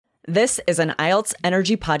This is an IELTS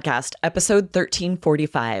Energy Podcast, episode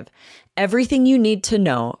 1345. Everything you need to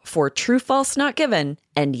know for true, false, not given,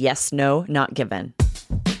 and yes, no, not given.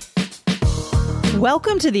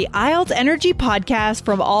 Welcome to the IELTS Energy Podcast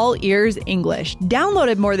from All Ears English,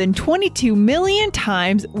 downloaded more than 22 million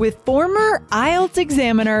times with former IELTS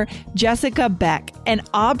examiner Jessica Beck and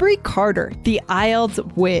Aubrey Carter, the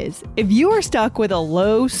IELTS whiz. If you are stuck with a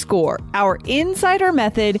low score, our insider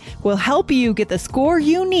method will help you get the score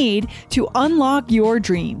you need to unlock your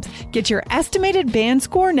dreams. Get your estimated band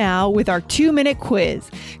score now with our 2-minute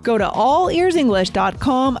quiz. Go to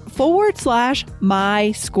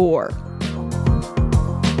allearsenglish.com/my score.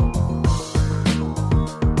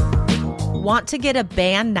 Want to get a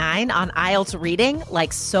band 9 on IELTS reading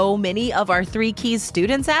like so many of our 3 Keys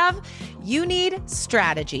students have? You need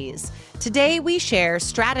strategies. Today we share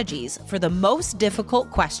strategies for the most difficult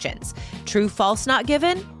questions: true, false, not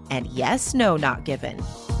given, and yes, no, not given.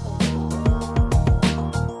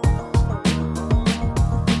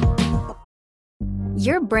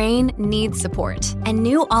 Your brain needs support, and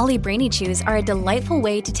new Ollie Brainy Chews are a delightful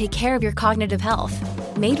way to take care of your cognitive health.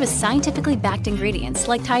 Made with scientifically backed ingredients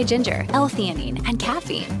like Thai ginger, L-theanine, and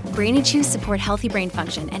caffeine, Brainy Chews support healthy brain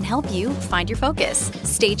function and help you find your focus,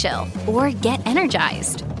 stay chill, or get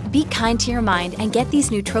energized. Be kind to your mind and get these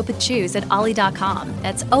nootropic chews at ollie.com.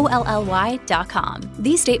 That's OLLY.com.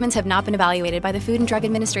 These statements have not been evaluated by the Food and Drug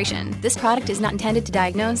Administration. This product is not intended to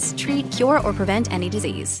diagnose, treat, cure, or prevent any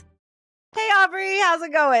disease. Hey, Aubrey, how's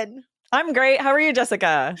it going? I'm great. How are you,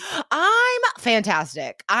 Jessica? I'm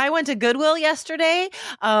fantastic. I went to Goodwill yesterday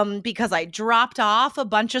because I dropped off a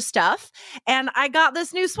bunch of stuff, and I got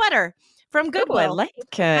this new sweater from Goodwill. I like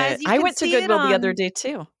it. I went to Goodwill the other day,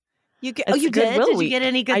 too. You did? Did you get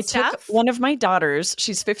any good stuff? I took one of my daughters.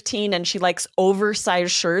 She's 15 and she likes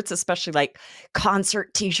oversized shirts, especially like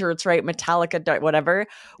concert t-shirts, right? Metallica, whatever.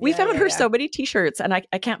 We found her so many t-shirts, and I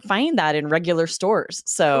can't find that in regular stores.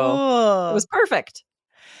 So it was perfect.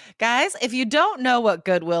 Guys, if you don't know what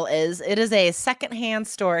Goodwill is, it is a secondhand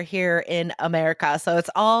store here in America. So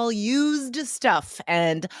it's all used stuff.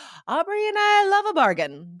 And Aubrey and I love a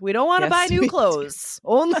bargain. We don't want to buy new clothes,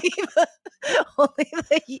 only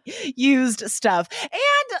the used stuff.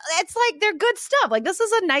 And it's like they're good stuff. Like, this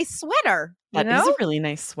is a nice sweater. That is a really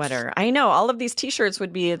nice sweater. I know. All of these t-shirts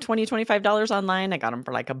would be $20, $25 online. I got them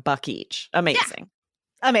for like $1 each. Amazing. Yeah.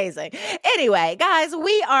 Amazing. Anyway, guys,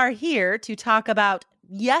 we are here to talk about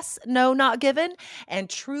yes, no, not given, and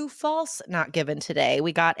true, false, not given today.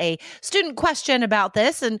 We got a student question about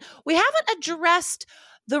this, and we haven't addressed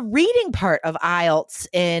the reading part of IELTS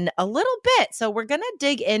in a little bit. So we're going to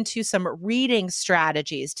dig into some reading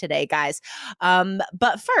strategies today, guys.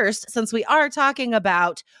 But first, since we are talking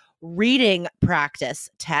about reading practice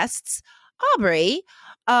tests, Aubrey,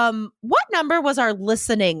 what number was our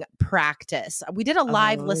listening practice? We did a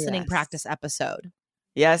live listening practice episode.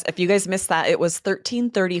 Yes, if you guys missed that, it was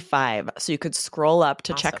 1335. So you could scroll up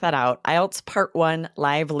to check that out. IELTS Part 1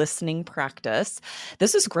 live listening practice.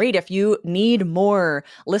 This is great if you need more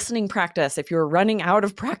listening practice. If you're running out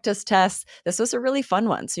of practice tests, this was a really fun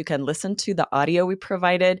one. So you can listen to the audio we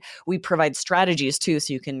provided. We provide strategies too,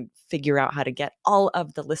 so you can figure out how to get all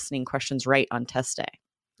of the listening questions right on test day.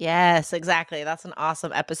 Yes, exactly. That's an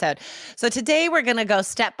awesome episode. So today we're going to go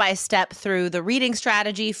step by step through the reading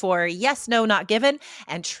strategy for yes, no, not given,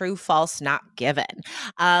 and true, false, not given.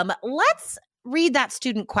 Let's read that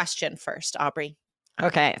student question first, Aubrey.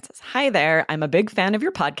 Okay, it says, hi there. I'm a big fan of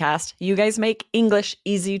your podcast. You guys make English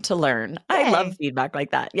easy to learn. I love feedback like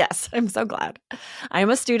that. Yes, I'm so glad. I'm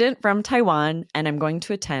a student from Taiwan and I'm going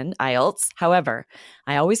to attend IELTS. However,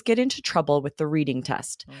 I always get into trouble with the reading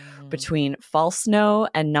test between false no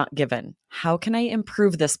and not given. How can I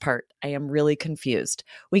improve this part? I am really confused.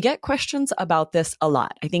 We get questions about this a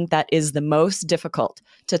lot. I think that is the most difficult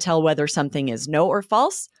to tell whether something is no or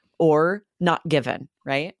false or not given,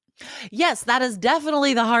 right? Yes, that is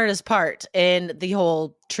definitely the hardest part in the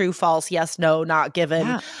whole true, false, yes, no, not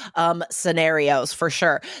given scenarios for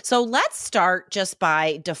sure. So let's start just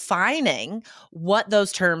by defining what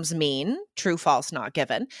those terms mean, true, false, not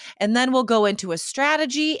given. And then we'll go into a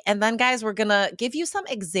strategy. And then, guys, we're going to give you some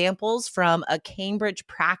examples from a Cambridge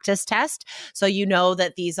practice test. So you know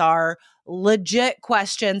that these are legit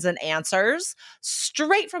questions and answers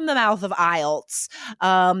straight from the mouth of IELTS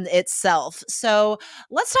itself. So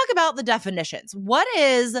let's talk about the definitions. What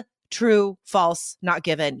is true, false, not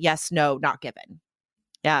given, yes, no, not given?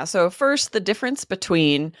 Yeah. So first, the difference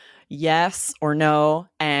between yes or no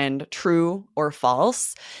and true or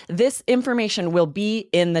false. This information will be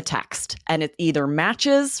in the text and it either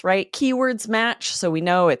matches, right? Keywords match. So we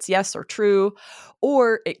know it's yes or true,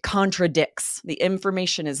 or it contradicts. The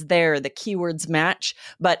information is there, the keywords match,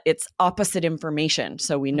 but it's opposite information.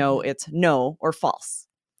 So we know it's no or false.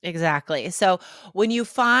 Exactly. So when you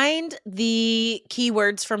find the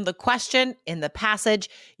keywords from the question in the passage,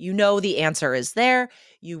 you know the answer is there.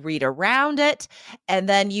 You read around it, and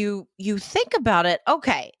then you think about it.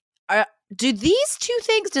 Okay, do these two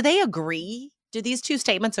things, do they agree? Do these two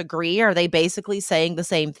statements agree? Are they basically saying the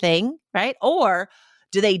same thing, right? Or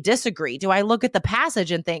do they disagree? Do I look at the passage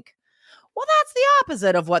and think, well, that's the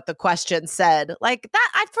opposite of what the question said. Like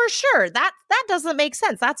that, for sure, that doesn't make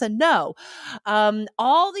sense. That's a no.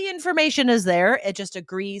 All the information is there. It just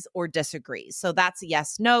agrees or disagrees. So that's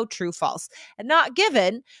yes, no, true, false. And not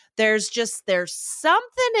given, there's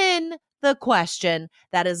something in the question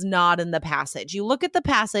that is not in the passage. You look at the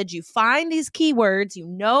passage, you find these keywords, you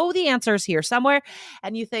know the answers here somewhere,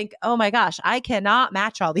 and you think, oh my gosh, I cannot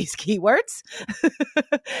match all these keywords.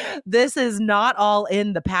 This is not all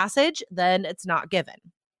in the passage, then it's not given.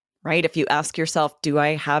 Right? If you ask yourself, do I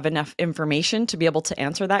have enough information to be able to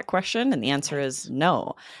answer that question? And the answer is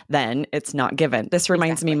no, then it's not given. This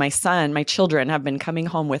reminds me, my children have been coming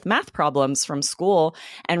home with math problems from school.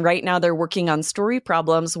 And right now they're working on story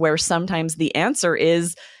problems where sometimes the answer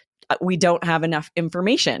is we don't have enough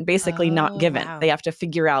information, basically not given. Wow. They have to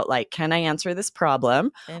figure out, like, can I answer this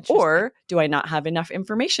problem? Or do I not have enough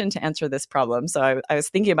information to answer this problem? So I was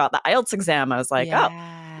thinking about the IELTS exam. I was like,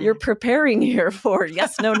 you're preparing here for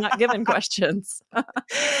yes, no, not given questions.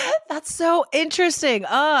 That's so interesting.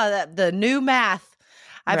 The new math.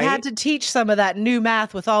 I've had to teach some of that new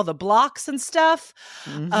math with all the blocks and stuff.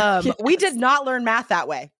 Yes. We did not learn math that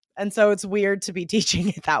way. And so it's weird to be teaching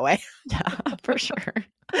it that way. Yeah, for sure.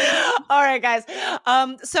 All right, guys.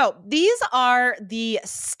 So these are the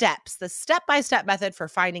steps, the step-by-step method for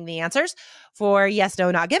finding the answers for yes,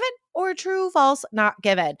 no, not given, or true, false, not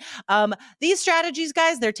given. These strategies,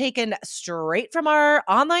 guys, they're taken straight from our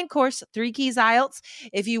online course, 3 Keys IELTS.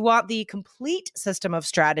 If you want the complete system of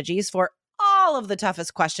strategies for all of the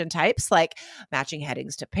toughest question types, like matching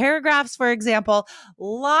headings to paragraphs, for example,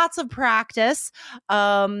 lots of practice,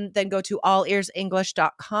 then go to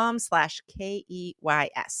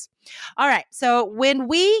allearsenglish.com/KEYS. All right. So when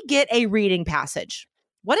we get a reading passage,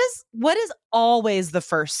 what is always the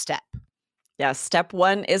first step? Yeah, step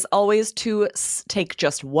 1 is always to take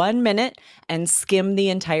just 1 minute and skim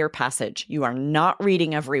the entire passage. You are not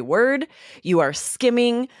reading every word. You are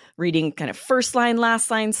skimming, reading kind of first line,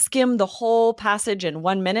 last line, skim the whole passage in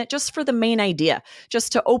 1 minute just for the main idea,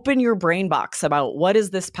 just to open your brain box about what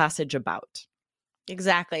is this passage about.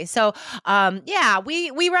 Exactly. So,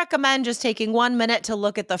 we recommend just taking 1 minute to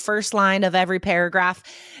look at the first line of every paragraph,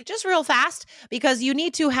 just real fast, because you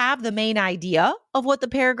need to have the main idea of what the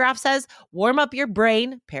paragraph says. Warm up your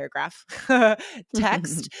brain, paragraph,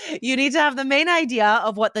 text. You need to have the main idea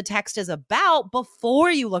of what the text is about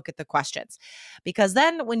before you look at the questions, because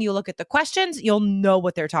then when you look at the questions, you'll know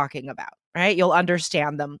what they're talking about, right? You'll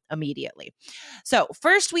understand them immediately. So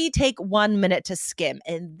first we take 1 minute to skim,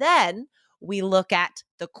 and then we look at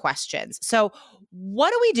the questions. So what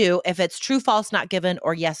do we do if it's true, false, not given,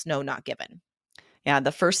 or yes, no, not given? Yeah,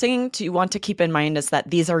 the first thing you want to keep in mind is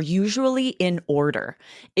that these are usually in order.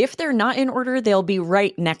 If they're not in order, they'll be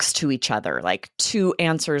right next to each other. Like 2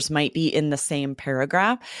 answers might be in the same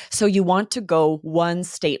paragraph. So you want to go one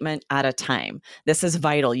statement at a time. This is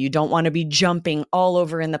vital. You don't want to be jumping all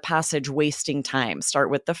over in the passage, wasting time.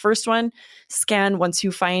 Start with the first one, scan. Once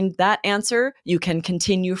you find that answer, you can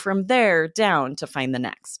continue from there down to find the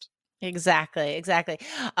next. Exactly.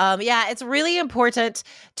 It's really important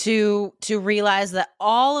to realize that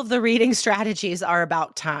all of the reading strategies are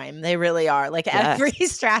about time. They really are. Like every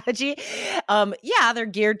strategy, they're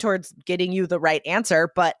geared towards getting you the right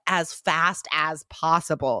answer, but as fast as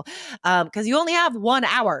possible. Because you only have 1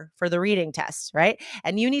 hour for the reading test, right?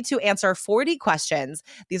 And you need to answer 40 questions.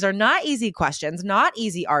 These are not easy questions, not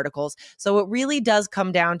easy articles. So it really does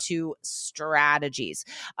come down to strategies.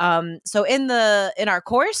 So in our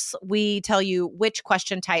course, we tell you which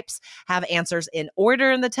question types have answers in order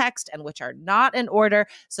in the text and which are not in order.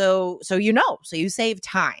 So you save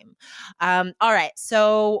time. All right.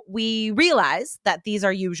 So we realize that these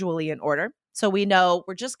are usually in order. So we know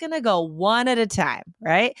we're just going to go one at a time,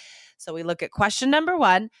 right? So we look at question number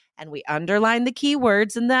 1 and we underline the key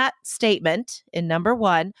words in that statement in number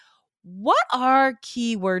 1. What are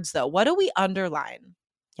keywords though? What do we underline?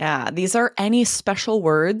 Yeah, these are any special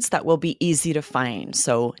words that will be easy to find.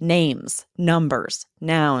 So names, numbers,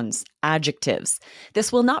 nouns, adjectives.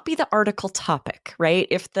 This will not be the article topic, right?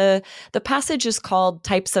 If the passage is called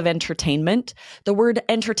types of entertainment, the word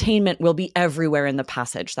entertainment will be everywhere in the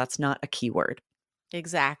passage. That's not a keyword.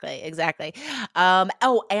 Exactly.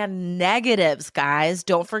 And negatives, guys.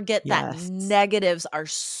 Don't forget that Yes. negatives are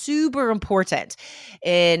super important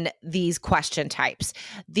in these question types.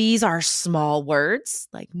 These are small words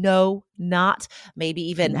like no, not, maybe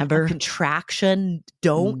even Never. a contraction,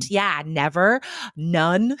 don't, never,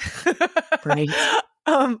 none. Right.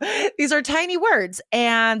 These are tiny words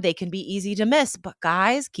and they can be easy to miss. But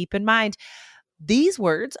guys, keep in mind, these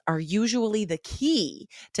words are usually the key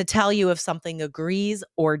to tell you if something agrees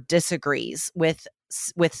or disagrees with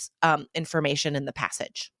information in the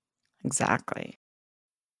passage. Exactly.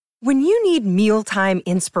 When you need mealtime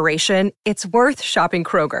inspiration, it's worth shopping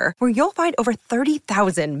Kroger, where you'll find over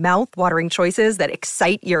 30,000 mouth-watering choices that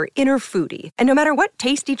excite your inner foodie. And no matter what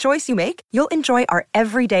tasty choice you make, you'll enjoy our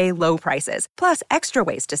everyday low prices, plus extra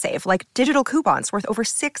ways to save, like digital coupons worth over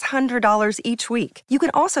 $600 each week. You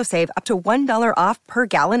can also save up to $1 off per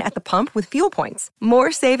gallon at the pump with fuel points.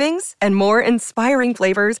 More savings and more inspiring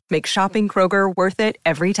flavors make shopping Kroger worth it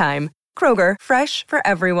every time. Kroger, fresh for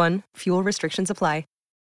everyone. Fuel restrictions apply.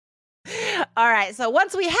 All right. So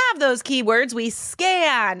once we have those keywords, we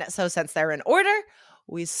scan. So since they're in order,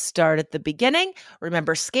 we start at the beginning.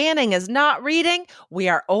 Remember, scanning is not reading. We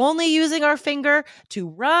are only using our finger to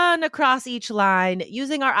run across each line,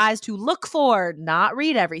 using our eyes to look for, not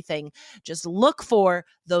read everything, just look for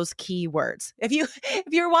those keywords. If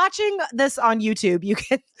you're watching this on YouTube, you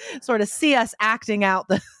can sort of see us acting out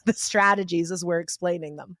the strategies as we're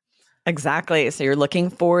explaining them. Exactly. So you're looking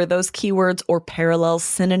for those keywords or parallel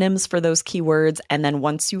synonyms for those keywords. And then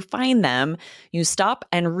once you find them, you stop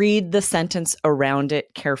and read the sentence around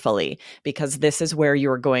it carefully, because this is where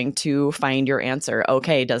you're going to find your answer.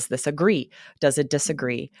 Okay, does this agree? Does it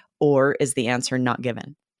disagree? Or is the answer not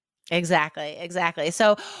given? Exactly.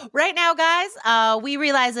 So right now, guys, we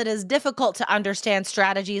realize it is difficult to understand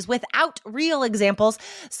strategies without real examples.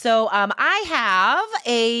 So I have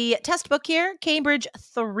a test book here, Cambridge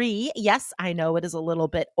 3. Yes, I know it is a little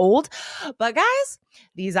bit old, but guys,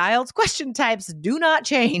 these IELTS question types do not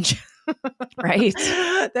change. Right.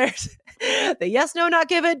 There's the yes, no, not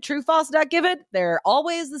given, true, false, not given. They're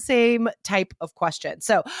always the same type of question.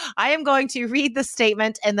 So I am going to read the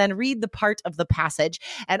statement and then read the part of the passage.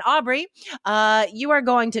 And Aubrey, you are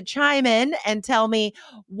going to chime in and tell me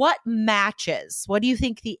what matches. What do you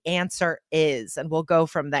think the answer is? And we'll go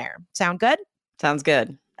from there. Sound good? Sounds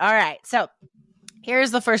good. All right. So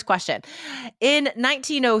here's the first question. In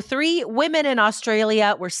 1903, women in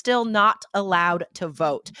Australia were still not allowed to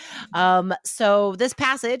vote. So this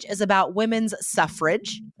passage is about women's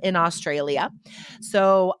suffrage in Australia.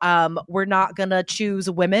 So we're not going to choose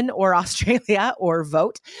women or Australia or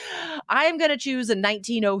vote. I'm going to choose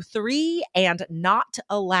 1903 and not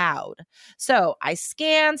allowed. So I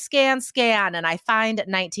scan, and I find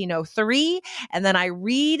 1903, and then I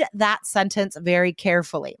read that sentence very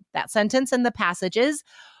carefully. That sentence in the passage is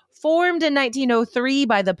formed in 1903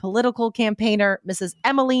 by the political campaigner Mrs.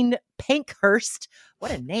 Emmeline Pankhurst,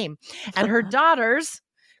 what a name, and her daughters,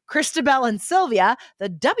 Christabel and Sylvia. The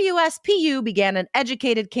WSPU began an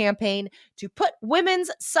educated campaign to put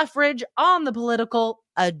women's suffrage on the political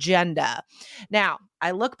agenda. Now,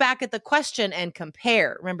 I look back at the question and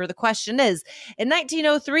compare. Remember, the question is, in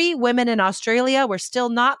 1903, women in Australia were still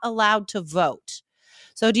not allowed to vote.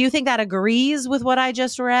 So do you think that agrees with what I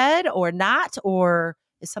just read or not? Or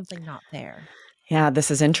is something not there? Yeah,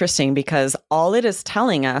 this is interesting because all it is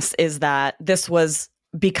telling us is that this was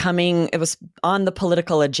it was on the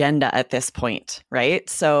political agenda at this point, right?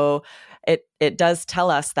 So it does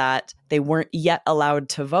tell us that they weren't yet allowed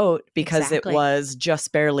to vote because Exactly. It was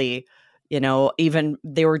just barely, even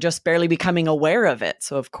they were just barely becoming aware of it.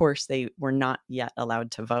 So of course they were not yet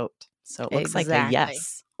allowed to vote. So it looks like a Exactly.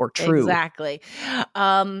 yes or true. Exactly.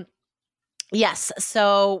 Yes.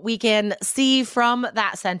 So we can see from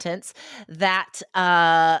that sentence that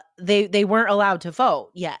they weren't allowed to vote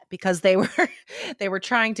yet because they were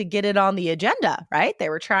trying to get it on the agenda, right? They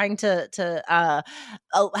were trying to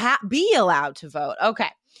be allowed to vote. Okay.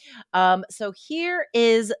 So here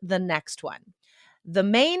is the next one. The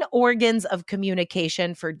main organs of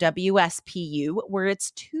communication for WSPU were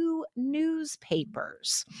its two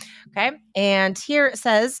newspapers. Okay. And here it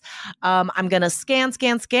says, I'm going to scan,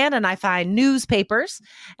 and I find newspapers.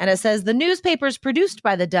 And it says the newspapers produced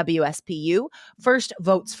by the WSPU, first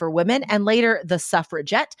Votes for Women and later The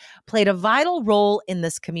Suffragette, played a vital role in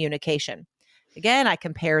this communication. Again, I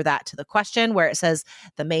compare that to the question where it says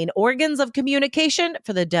the main organs of communication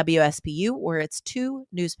for the WSPU were its two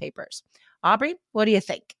newspapers. Aubrey, what do you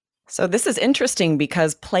think? So this is interesting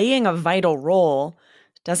because playing a vital role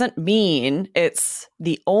doesn't mean it's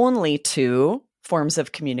the only two forms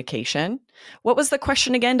of communication. What was the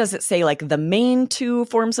question again? Does it say like the main two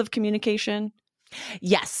forms of communication?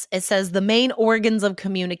 Yes, it says the main organs of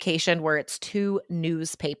communication where it's two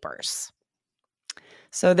newspapers.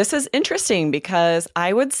 So this is interesting because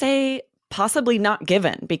I would say possibly not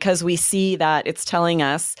given, because we see that it's telling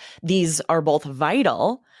us these are both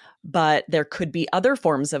vital, but there could be other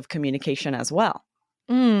forms of communication as well.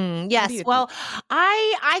 Yes. Well,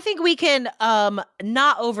 I think we can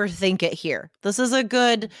not overthink it here. This is a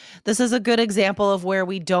good example of where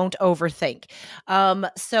we don't overthink.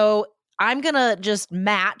 So I'm going to just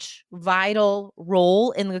match vital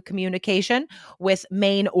role in the communication with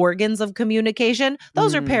main organs of communication.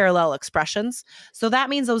 Those are parallel expressions. So that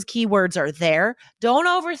means those keywords are there. Don't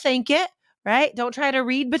overthink it. Right? Don't try to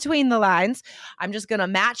read between the lines. I'm just going to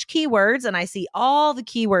match keywords, and I see all the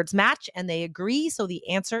keywords match and they agree. So the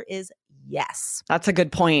answer is yes. That's a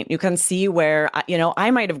good point. You can see where, I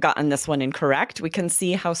might have gotten this one incorrect. We can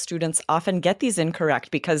see how students often get these incorrect,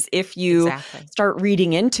 because if you start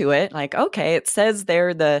reading into it, like, okay, it says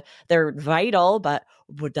they're vital, but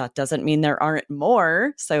that doesn't mean there aren't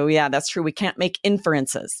more. So yeah, that's true. We can't make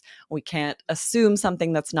inferences. We can't assume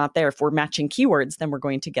something that's not there. If we're matching keywords, then we're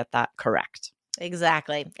going to get that correct.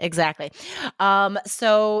 Exactly.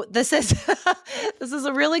 So this is this is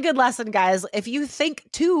a really good lesson, guys. If you think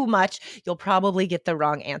too much, you'll probably get the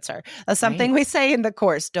wrong answer. That's something we say in the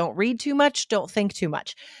course. Don't read too much. Don't think too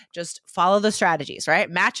much. Just follow the strategies, right?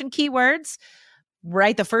 Matching keywords.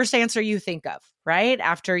 Write the first answer you think of, right?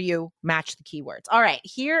 After you match the keywords. All right,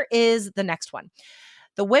 here is the next one.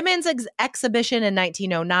 The Women's Exhibition in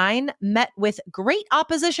 1909 met with great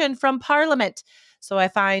opposition from Parliament. So I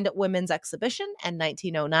find Women's Exhibition in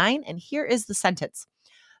 1909, and here is the sentence.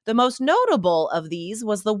 The most notable of these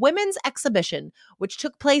was the Women's Exhibition, which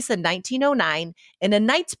took place in 1909 in a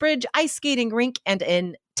Knightsbridge ice skating rink, and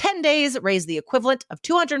in 10 days raised the equivalent of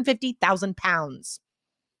 £250,000.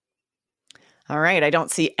 All right. I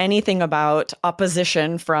don't see anything about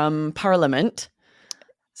opposition from Parliament.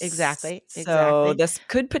 Exactly. So this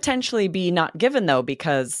could potentially be not given, though,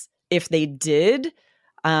 because if they did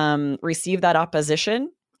receive that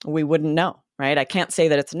opposition, we wouldn't know, right? I can't say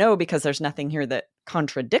that it's no, because there's nothing here that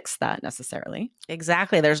contradicts that necessarily.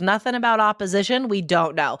 Exactly. There's nothing about opposition. We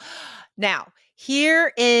don't know. Now,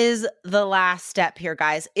 here is the last step here,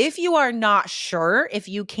 guys. If you are not sure, if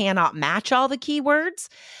you cannot match all the keywords,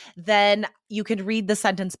 then you can read the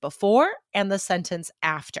sentence before and the sentence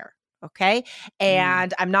after. Okay.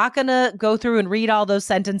 And I'm not going to go through and read all those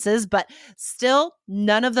sentences, but still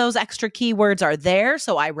none of those extra keywords are there.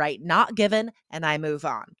 So I write not given and I move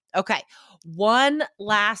on. Okay. One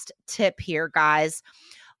last tip here, guys.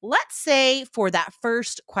 Let's say for that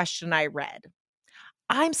first question I read,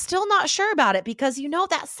 I'm still not sure about it because,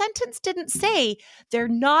 that sentence didn't say they're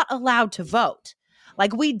not allowed to vote.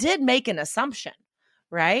 Like, we did make an assumption,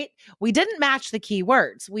 right? We didn't match the key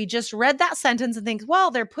words. We just read that sentence and think,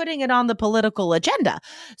 well, they're putting it on the political agenda.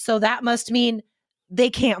 So that must mean they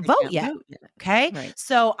can't vote yet. Okay. Right.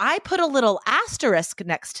 So I put a little asterisk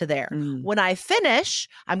next to there. When I finish,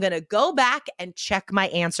 I'm going to go back and check my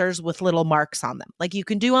answers with little marks on them. Like you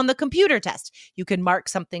can do on the computer test. You can mark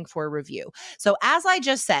something for review. So as I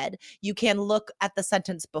just said, you can look at the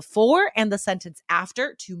sentence before and the sentence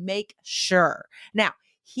after to make sure. Now,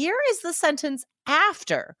 here is the sentence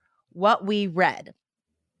after what we read.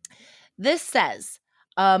 This says,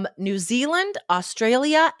 New Zealand,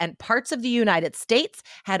 Australia, and parts of the United States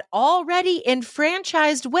had already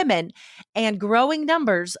enfranchised women, and growing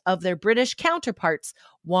numbers of their British counterparts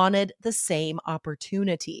wanted the same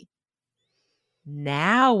opportunity.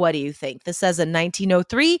 Now, what do you think? This says in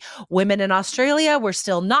 1903, women in Australia were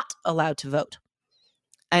still not allowed to vote.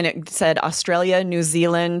 And it said Australia, New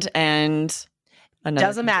Zealand, and...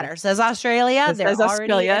 Doesn't matter. It says Australia. They're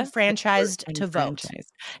already enfranchised to vote.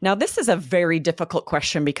 Now, this is a very difficult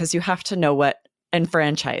question because you have to know what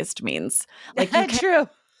enfranchised means. Like, true.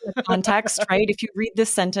 The context, right? If you read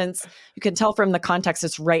this sentence, you can tell from the context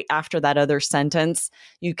it's right after that other sentence.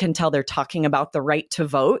 You can tell they're talking about the right to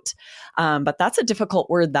vote. But that's a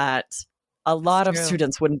difficult word that a lot of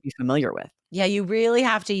students wouldn't be familiar with. Yeah, you really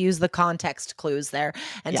have to use the context clues there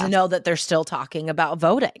and to know that they're still talking about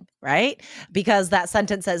voting, right? Because that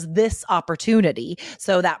sentence says this opportunity.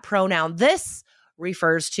 So that pronoun this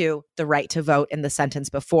refers to the right to vote in the sentence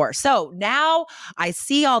before. So now I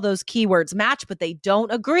see all those keywords match, but they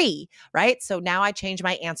don't agree, right? So now I change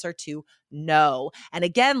my answer to no. And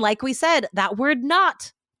again, like we said, that word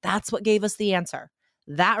not, that's what gave us the answer.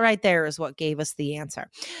 That right there is what gave us the answer.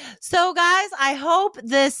 So guys, I hope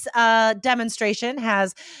this demonstration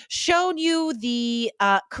has shown you the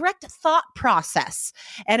correct thought process.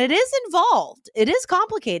 And it is involved. It is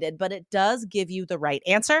complicated, but it does give you the right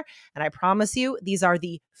answer. And I promise you, these are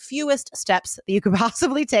the fewest steps that you could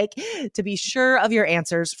possibly take to be sure of your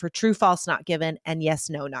answers for true, false, not given, and yes,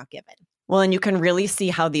 no, not given. Well, and you can really see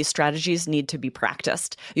how these strategies need to be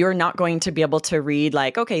practiced. You're not going to be able to read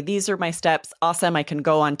like, okay, these are my steps. Awesome. I can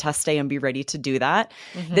go on test day and be ready to do that.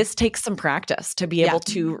 Mm-hmm. This takes some practice to be able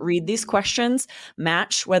to read these questions,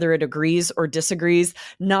 match whether it agrees or disagrees,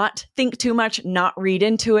 not think too much, not read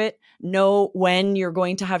into it, know when you're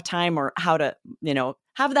going to have time or how to,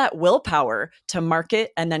 have that willpower to mark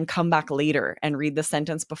it and then come back later and read the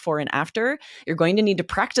sentence before and after. You're going to need to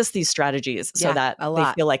practice these strategies so that they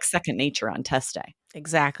feel like second nature on test day.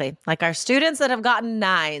 Exactly. Like our students that have gotten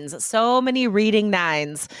 9s, so many reading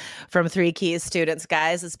 9s from 3 Keys students,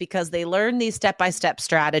 guys. It's because they learn these step-by-step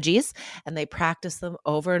strategies and they practice them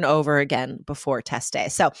over and over again before test day.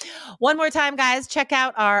 So one more time, guys, check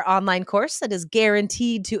out our online course that is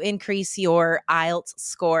guaranteed to increase your IELTS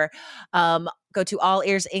score. Go to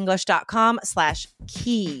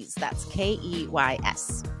allearsenglish.com/keys. That's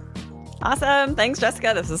KEYS. Awesome. Thanks,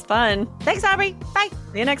 Jessica. This was fun. Thanks, Aubrey. Bye.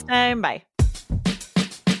 See you next time. Bye.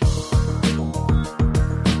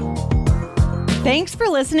 Thanks for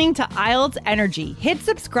listening to IELTS Energy. Hit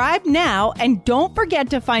subscribe now and don't forget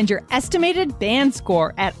to find your estimated band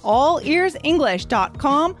score at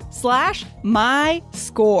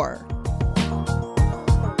allearsenglish.com/myscore.